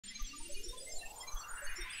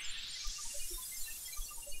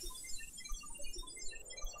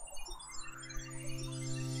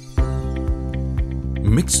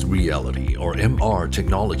Mixed reality or MR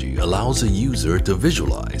technology allows a user to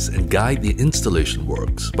visualize and guide the installation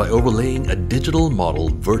works by overlaying a digital model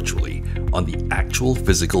virtually on the actual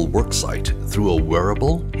physical worksite through a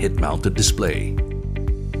wearable head-mounted display.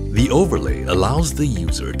 The overlay allows the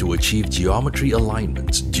user to achieve geometry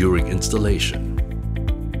alignments during installation.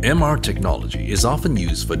 MR technology is often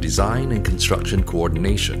used for design and construction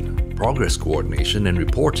coordination, progress coordination and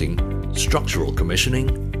reporting, structural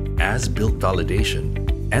commissioning, as-built validation,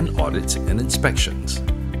 and audits and inspections.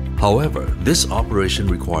 However, this operation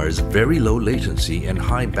requires very low latency and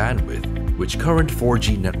high bandwidth, which current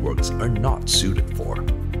 4G networks are not suited for.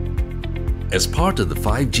 As part of the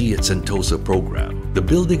 5G at Sentosa program, the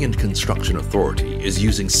Building and Construction Authority is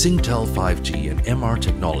using Singtel 5G and MR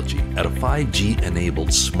technology at a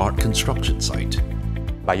 5G-enabled smart construction site.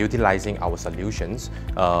 By utilizing our solutions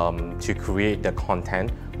to create the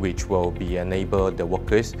content which will enable the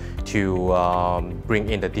workers to bring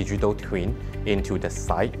in the digital twin into the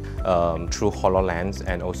site through HoloLens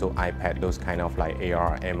and also iPad, those kind of like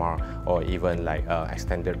AR, MR, or even like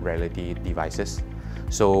extended reality devices.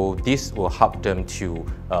 So this will help them to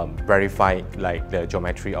verify like the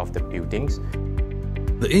geometry of the buildings.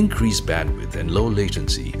 The increased bandwidth and low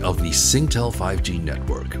latency of the Singtel 5G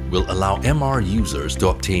network will allow MR users to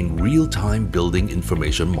obtain real-time building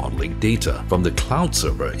information modeling data from the cloud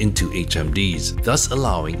server into HMDs, thus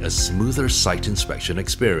allowing a smoother site inspection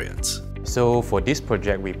experience. So for this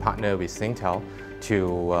project, we partner with Singtel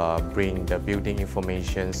to bring the building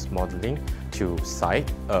information modeling to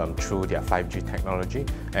site through their 5G technology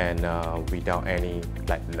and without any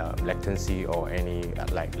latency or any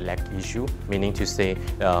lag issue. Meaning to say,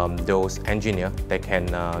 those engineers, they can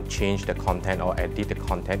change the content or edit the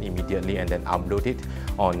content immediately and then upload it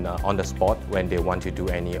on the spot when they want to do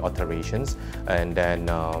any alterations. And then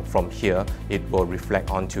from here, it will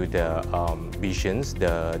reflect onto the visions,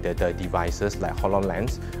 the devices like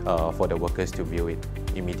HoloLens for the workers to view it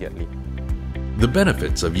immediately. The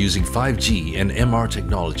benefits of using 5G and MR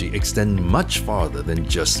technology extend much farther than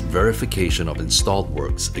just verification of installed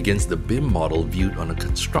works against the BIM model viewed on a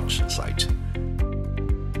construction site.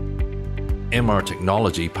 MR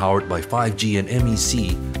technology powered by 5G and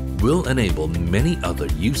MEC will enable many other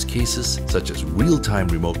use cases such as real-time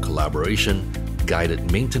remote collaboration,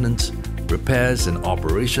 guided maintenance, repairs and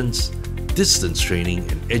operations, distance training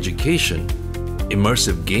and education,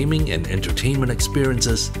 immersive gaming and entertainment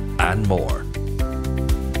experiences, and more.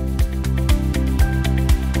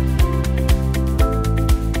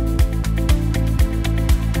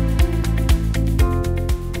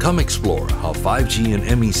 Come explore how 5G and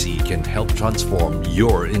MEC can help transform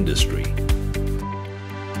your industry.